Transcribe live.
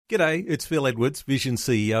G'day, it's Phil Edwards, Vision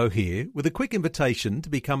CEO here, with a quick invitation to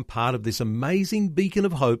become part of this amazing beacon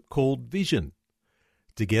of hope called Vision.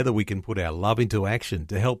 Together we can put our love into action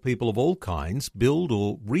to help people of all kinds build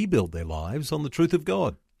or rebuild their lives on the truth of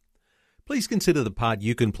God. Please consider the part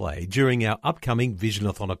you can play during our upcoming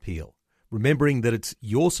Visionathon appeal, remembering that it's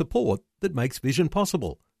your support that makes Vision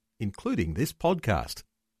possible, including this podcast.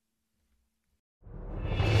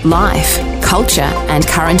 Life, culture and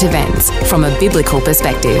current events from a biblical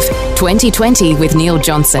perspective. 2020 with Neil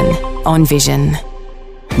Johnson on Vision.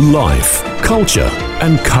 Life, culture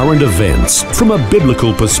and current events from a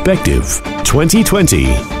biblical perspective. 2020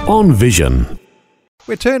 on Vision.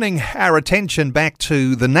 We're turning our attention back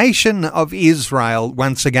to the nation of Israel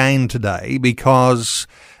once again today, because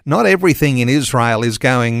not everything in Israel is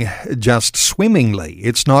going just swimmingly.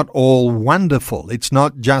 It's not all wonderful. It's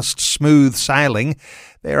not just smooth sailing.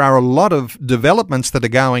 There are a lot of developments that are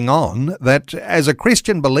going on that, as a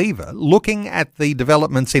Christian believer, looking at the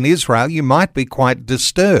developments in Israel, you might be quite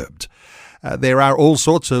disturbed. There are all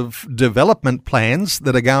sorts of development plans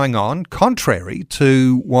that are going on contrary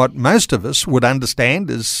to what most of us would understand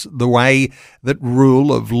as the way that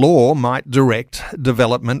rule of law might direct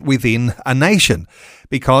development within a nation,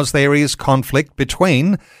 because there is conflict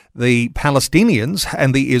between the Palestinians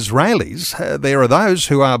and the Israelis. There are those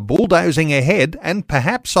who are bulldozing ahead, and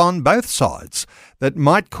perhaps on both sides, that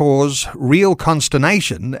might cause real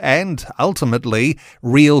consternation and ultimately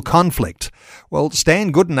real conflict. Well,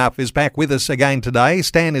 Stan Goodenough is back with us again today.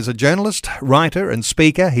 Stan is a journalist, writer and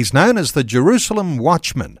speaker. He's known as the Jerusalem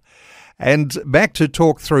Watchman. And back to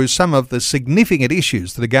talk through some of the significant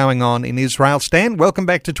issues that are going on in Israel. Stan, welcome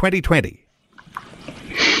back to 2020.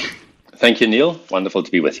 Thank you, Neil. Wonderful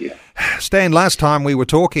to be with you. Stan, last time we were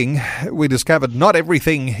talking, we discovered not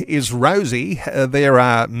everything is rosy. There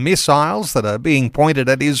are missiles that are being pointed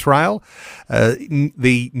at Israel,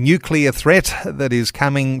 the nuclear threat that is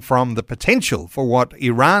coming from the potential for what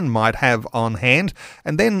Iran might have on hand.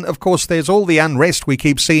 And then, of course, there's all the unrest we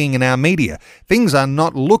keep seeing in our media. Things are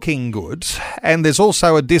not looking good. And there's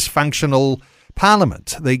also a dysfunctional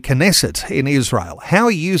parliament, the Knesset in Israel. How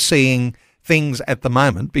are you seeing things at the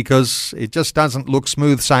moment, because it just doesn't look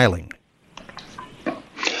smooth sailing?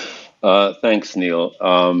 Thanks, Neil.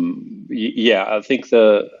 I think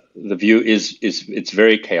the view is it's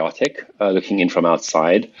very chaotic looking in from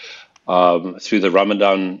outside. Through the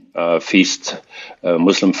Ramadan feast,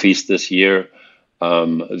 Muslim feast this year,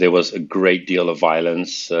 there was a great deal of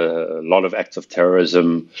violence, a lot of acts of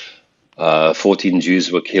terrorism. 14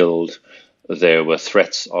 Jews were killed. There were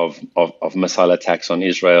threats of missile attacks on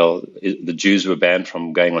Israel. The Jews were banned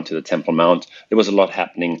from going onto the Temple Mount. There was a lot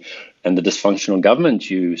happening. And the dysfunctional government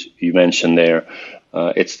you mentioned there,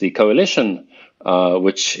 it's the coalition,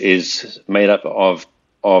 which is made up of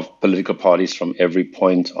political parties from every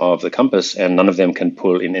point of the compass, and none of them can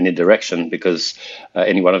pull in any direction, because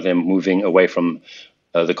any one of them moving away from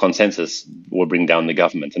the consensus will bring down the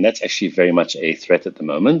government. And that's actually very much a threat at the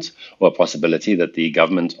moment, or a possibility that the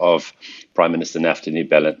government of Prime Minister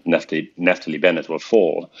Naftali Bennett will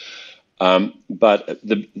fall. But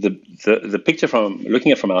the picture from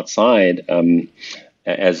looking at from outside,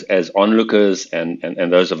 as onlookers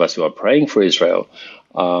and those of us who are praying for Israel,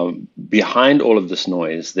 behind all of this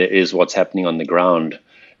noise, there is what's happening on the ground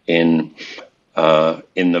in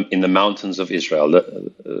the mountains of Israel,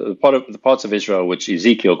 the parts of Israel which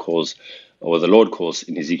Ezekiel calls, or the Lord calls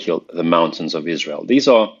in Ezekiel, the mountains of Israel. This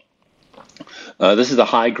is the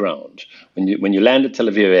high ground. When you land at Tel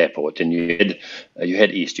Aviv airport and you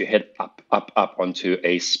head east, you head up onto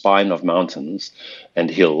a spine of mountains and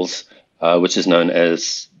hills, which is known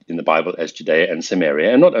as in the Bible as Judea and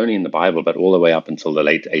Samaria, and not only in the Bible but all the way up until the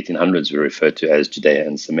late 1800s, we referred to as Judea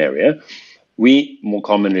and Samaria. We more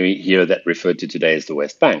commonly hear that referred to today as the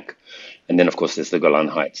West Bank. And then, of course, there's the Golan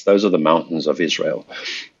Heights. Those are the mountains of Israel.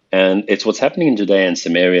 And it's what's happening in Judea and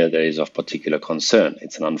Samaria that is of particular concern.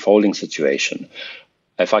 It's an unfolding situation.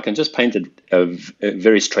 If I can just paint it a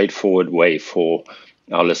very straightforward way for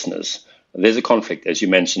our listeners, there's a conflict, as you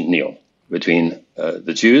mentioned, Neil, between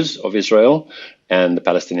the Jews of Israel and the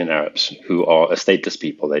Palestinian Arabs, who are a stateless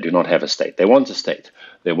people. They do not have a state. They want a state.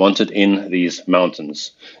 They want it in these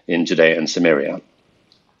mountains in Judea and Samaria.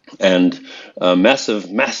 And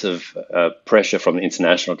massive pressure from the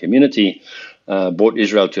international community brought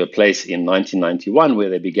Israel to a place in 1991 where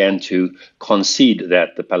they began to concede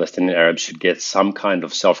that the Palestinian Arabs should get some kind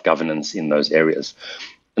of self-governance in those areas.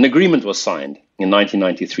 An agreement was signed in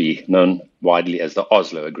 1993, known widely as the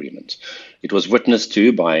Oslo Agreement. It was witnessed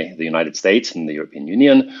to by the United States and the European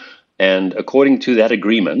Union, and according to that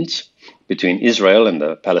agreement between Israel and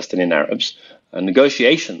the Palestinian Arabs,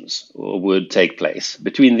 negotiations would take place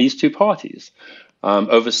between these two parties,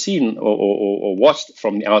 overseen or watched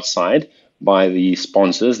from the outside by the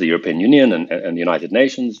sponsors, the European Union and the United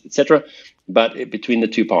Nations, etc., but between the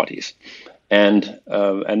two parties. And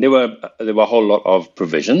there were a whole lot of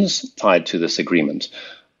provisions tied to this agreement.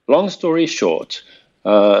 Long story short,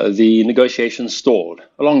 the negotiations stalled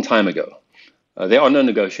a long time ago. There are no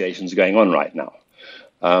negotiations going on right now.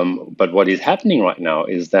 But what is happening right now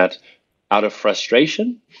is that out of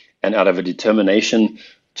frustration and out of a determination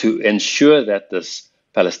to ensure that this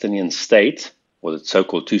Palestinian state, or the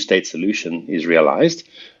so-called two-state solution, is realized,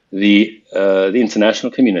 the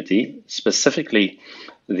international community, specifically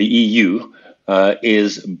the EU,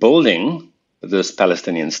 is building this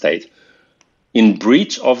Palestinian state in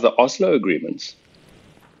breach of the Oslo agreements,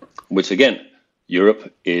 which again,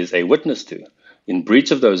 Europe is a witness to. In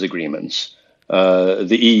breach of those agreements,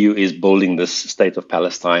 the EU is building this state of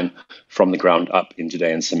Palestine from the ground up in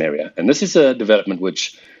Judea and Samaria. And this is a development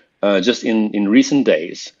which just in recent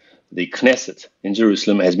days, the Knesset in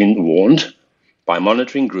Jerusalem has been warned by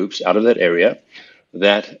monitoring groups out of that area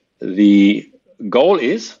that the goal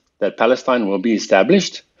is that Palestine will be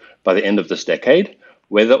established by the end of this decade,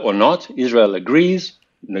 whether or not Israel agrees,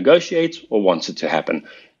 negotiates, or wants it to happen.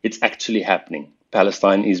 It's actually happening.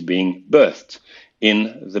 Palestine is being birthed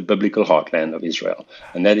in the biblical heartland of Israel,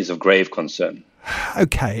 and that is of grave concern.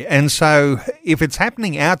 Okay, and so if it's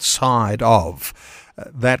happening outside of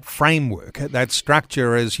that framework, that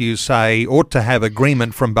structure, as you say, ought to have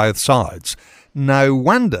agreement from both sides, no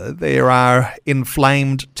wonder there are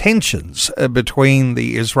inflamed tensions between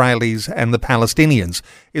the Israelis and the Palestinians.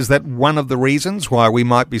 Is that one of the reasons why we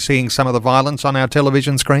might be seeing some of the violence on our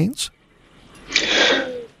television screens?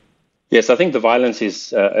 Yes, I think the violence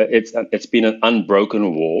is, it's been an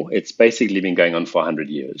unbroken war. It's basically been going on for 100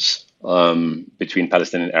 years between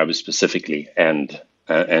Palestinian Arabs specifically and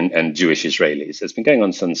Jewish Israelis. It's been going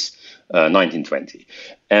on since 1920.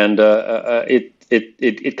 And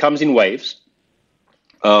it comes in waves.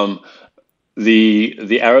 The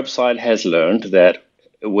Arab side has learned that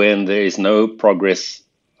when there is no progress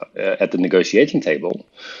at the negotiating table,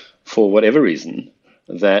 for whatever reason,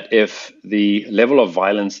 that if the level of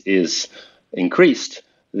violence is increased,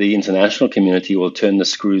 the international community will turn the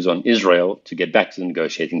screws on Israel to get back to the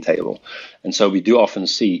negotiating table. And so we do often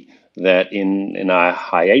see that in our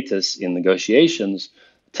hiatus in negotiations,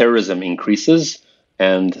 terrorism increases,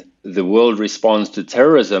 and the world responds to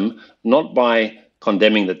terrorism not by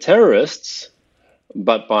condemning the terrorists,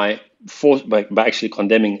 but by actually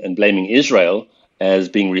condemning and blaming Israel as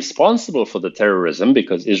being responsible for the terrorism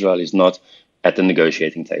because Israel is not at the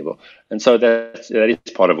negotiating table. And so that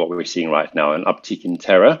is part of what we're seeing right now, an uptick in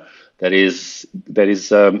terror that is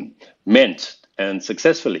meant and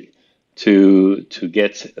successfully to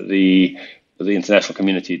get the international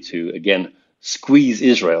community to, again, squeeze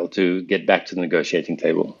Israel to get back to the negotiating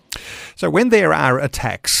table. So when there are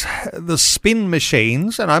attacks, the spin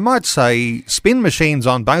machines, and I might say spin machines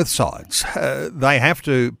on both sides, they have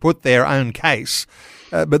to put their own case,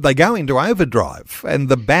 but they go into overdrive, and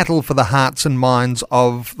the battle for the hearts and minds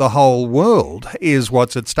of the whole world is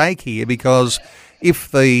what's at stake here, because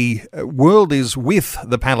if the world is with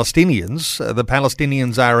the Palestinians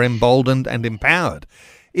are emboldened and empowered.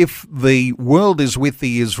 If the world is with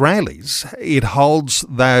the Israelis, it holds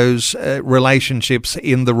those relationships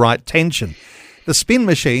in the right tension. The spin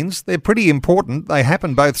machines, they're pretty important. They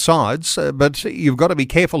happen both sides, but you've got to be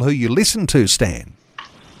careful who you listen to, Stan.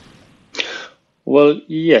 Well,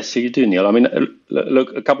 yes, you do, Neil. I mean,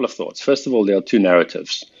 look, a couple of thoughts. First of all, there are two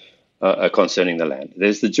narratives concerning the land.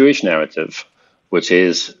 There's the Jewish narrative, which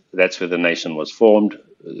is that's where the nation was formed.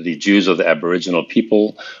 The Jews are the Aboriginal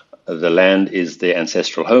people. The land is their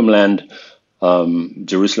ancestral homeland.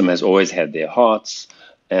 Jerusalem has always had their hearts,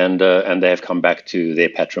 and they have come back to their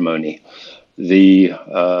patrimony. The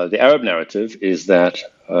Arab narrative is that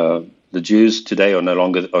the Jews today are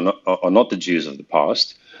not the Jews of the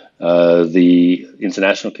past. The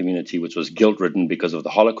international community, which was guilt-ridden because of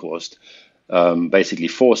the Holocaust, basically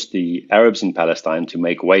forced the Arabs in Palestine to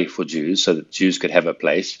make way for Jews so that Jews could have a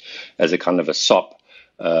place as a kind of a sop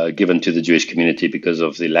given to the Jewish community because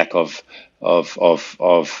of the lack of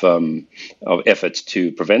efforts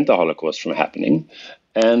to prevent the Holocaust from happening,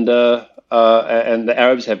 and the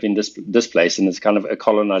Arabs have been displaced, and it's kind of a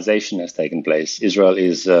colonization has taken place. Israel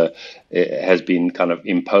has been kind of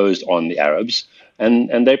imposed on the Arabs,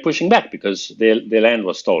 and they're pushing back because their land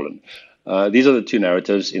was stolen. These are the two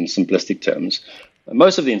narratives in simplistic terms.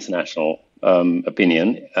 Most of the international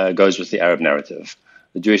opinion goes with the Arab narrative.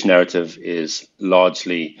 The Jewish narrative is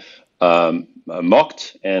largely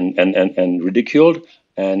mocked and ridiculed,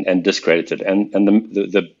 and discredited. And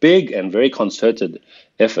the big and very concerted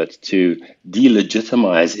effort to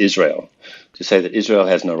delegitimize Israel, to say that Israel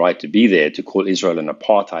has no right to be there, to call Israel an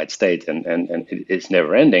apartheid state, and it's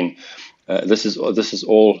never ending. This is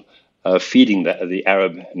all feeding the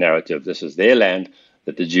Arab narrative. This is their land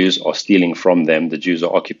that the Jews are stealing from them. The Jews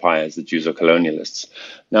are occupiers. The Jews are colonialists.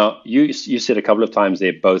 Now, you said a couple of times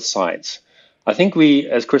there, both sides. I think we,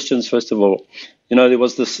 as Christians, first of all, there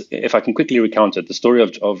was this, if I can quickly recount it, the story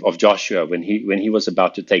of Joshua when he was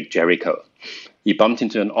about to take Jericho. He bumped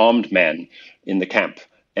into an armed man in the camp,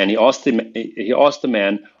 and he asked the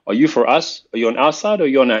man, "Are you for us? Are you on our side or are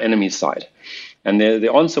you on our enemy's side?" And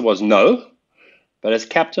the answer was no, but as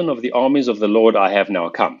captain of the armies of the Lord, I have now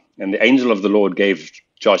come. And the angel of the Lord gave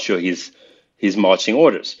Joshua his marching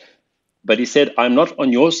orders. But he said, "I'm not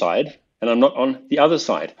on your side and I'm not on the other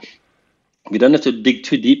side." We don't have to dig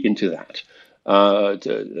too deep into that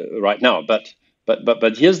right now.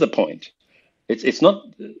 But here's the point. It's not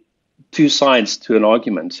two sides to an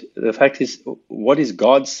argument. The fact is, what is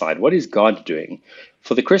God's side? What is God doing?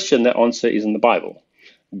 For the Christian, that answer is in the Bible.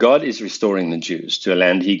 God is restoring the Jews to a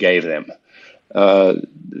land he gave them.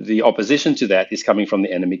 The opposition to that is coming from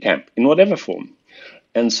the enemy camp in whatever form.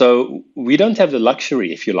 And so we don't have the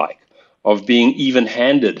luxury, if you like, of being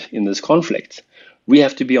even-handed in this conflict. We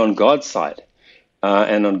have to be on God's side.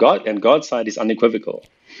 And God's side is unequivocal.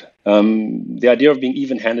 The idea of being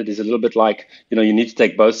even-handed is a little bit like, you need to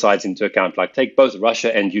take both sides into account, like take both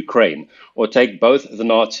Russia and Ukraine, or take both the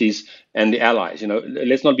Nazis and the Allies.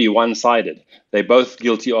 Let's not be one-sided. They're both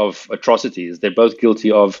guilty of atrocities. They're both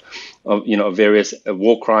guilty of various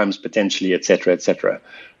war crimes potentially, etc., etc.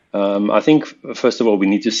 I think, first of all, we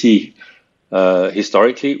need to see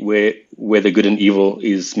historically where the good and evil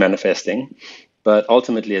is manifesting. But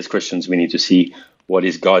ultimately, as Christians, we need to see what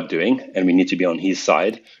is God doing, and we need to be on his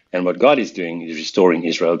side. And what God is doing is restoring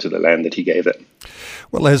Israel to the land that he gave them.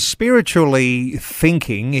 Well, as spiritually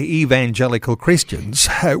thinking evangelical Christians,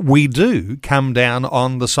 we do come down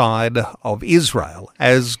on the side of Israel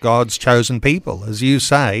as God's chosen people. As you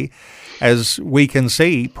say, as we can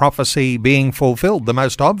see prophecy being fulfilled, the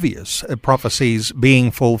most obvious prophecies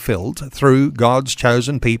being fulfilled through God's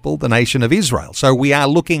chosen people, the nation of Israel. So we are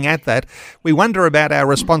looking at that. We wonder about our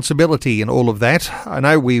responsibility in all of that. I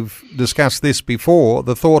know we've discussed this before,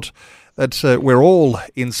 the thought that we're all,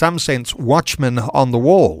 in some sense, watchmen on the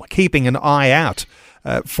wall, keeping an eye out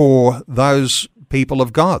for those people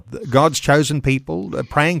of God, God's chosen people,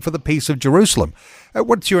 praying for the peace of Jerusalem.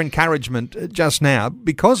 What's your encouragement just now?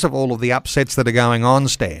 Because of all of the upsets that are going on,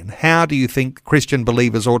 Stan, how do you think Christian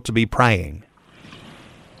believers ought to be praying?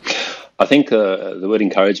 I think the word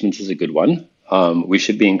encouragement is a good one. We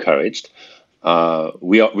should be encouraged.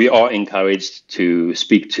 We are encouraged to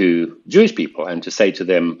speak to Jewish people and to say to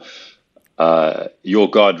them, your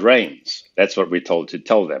God reigns. That's what we're told to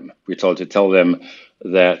tell them. We're told to tell them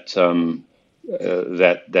that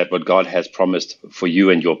that what God has promised for you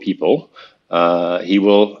and your people, He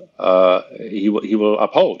will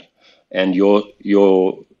uphold, and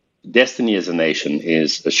your destiny as a nation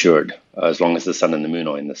is assured as long as the sun and the moon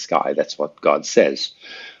are in the sky. That's what God says.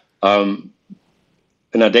 In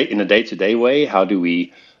a day-to-day way, how are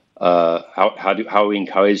we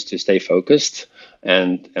encouraged to stay focused,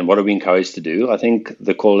 and what are we encouraged to do? I think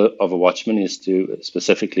the call of a watchman is to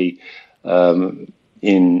specifically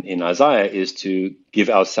in Isaiah is to give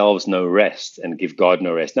ourselves no rest and give God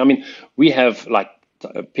no rest. Now, I mean, we have like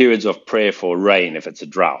periods of prayer for rain if it's a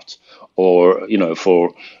drought, or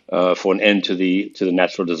for an end to the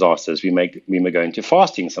natural disasters. We may go into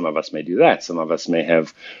fasting. Some of us may do that. Some of us may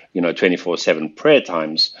have 24/7 prayer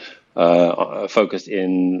times focused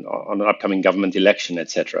on an upcoming government election,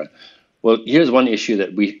 etc. Well, here's one issue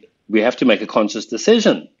that we have to make a conscious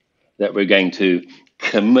decision that we're going to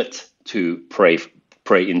commit to pray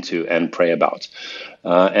into and pray about.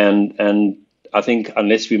 And I think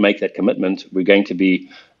unless we make that commitment, we're going to be,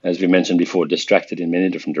 as we mentioned before, distracted in many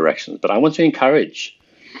different directions. But I want to encourage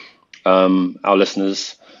our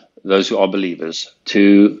listeners, those who are believers,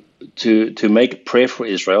 to make prayer for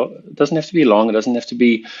Israel. It doesn't have to be long. It doesn't have to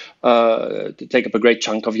be to take up a great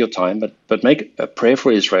chunk of your time. But make a prayer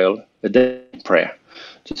for Israel a daily prayer,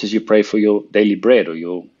 just as you pray for your daily bread or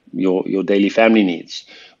your daily family needs.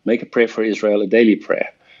 Make a prayer for Israel a daily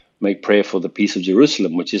prayer. Make prayer for the peace of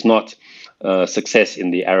Jerusalem, which is not success in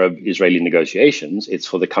the Arab-Israeli negotiations. It's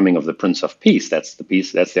for the coming of the Prince of Peace. That's the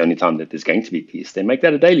peace. That's the only time that there's going to be peace. Then make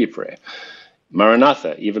that a daily prayer.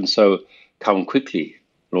 Maranatha, even so, come quickly,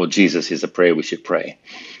 Lord Jesus, is a prayer we should pray.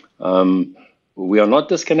 We are not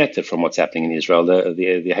disconnected from what's happening in Israel.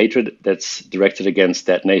 The hatred that's directed against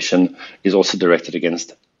that nation is also directed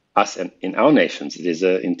against us and in our nations, it is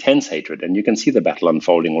an intense hatred. And you can see the battle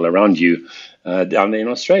unfolding all around you down there in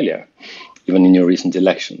Australia, even in your recent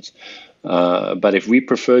elections. But if we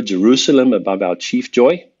prefer Jerusalem above our chief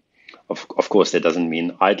joy, of course, that doesn't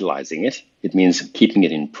mean idolizing it. It means keeping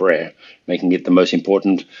it in prayer, making it the most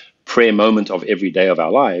important prayer moment of every day of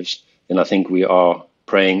our lives. Then I think we are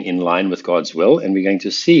praying in line with God's will, and we're going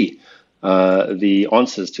to see the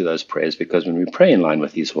answers to those prayers, because when we pray in line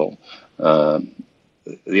with His will,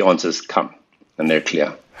 the answers come, and they're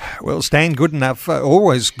clear. Well, Stan, good enough.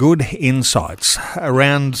 Always good insights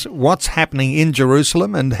around what's happening in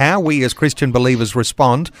Jerusalem and how we as Christian believers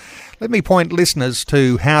respond. Let me point listeners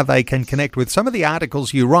to how they can connect with some of the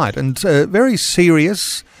articles you write, and very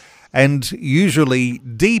serious and usually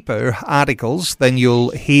deeper articles than you'll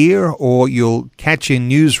hear or you'll catch in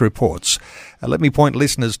news reports. Let me point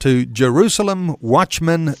listeners to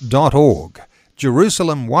JerusalemWatchman.org.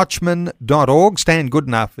 JerusalemWatchman.org. Stan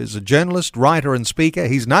Goodenough is a journalist, writer and speaker.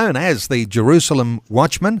 He's known as the Jerusalem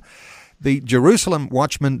Watchman. The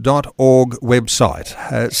JerusalemWatchman.org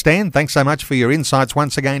website. Stan, thanks so much for your insights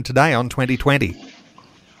once again today on 2020.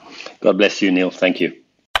 God bless you, Neil. Thank you.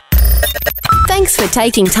 Thanks for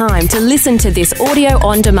taking time to listen to this audio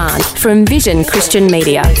on demand from Vision Christian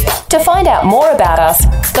Media. To find out more about us,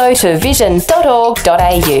 go to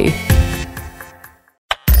vision.org.au.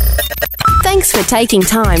 Thanks for taking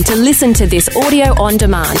time to listen to this audio on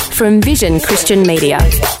demand from Vision Christian Media.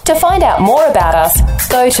 To find out more about us,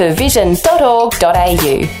 go to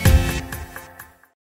vision.org.au.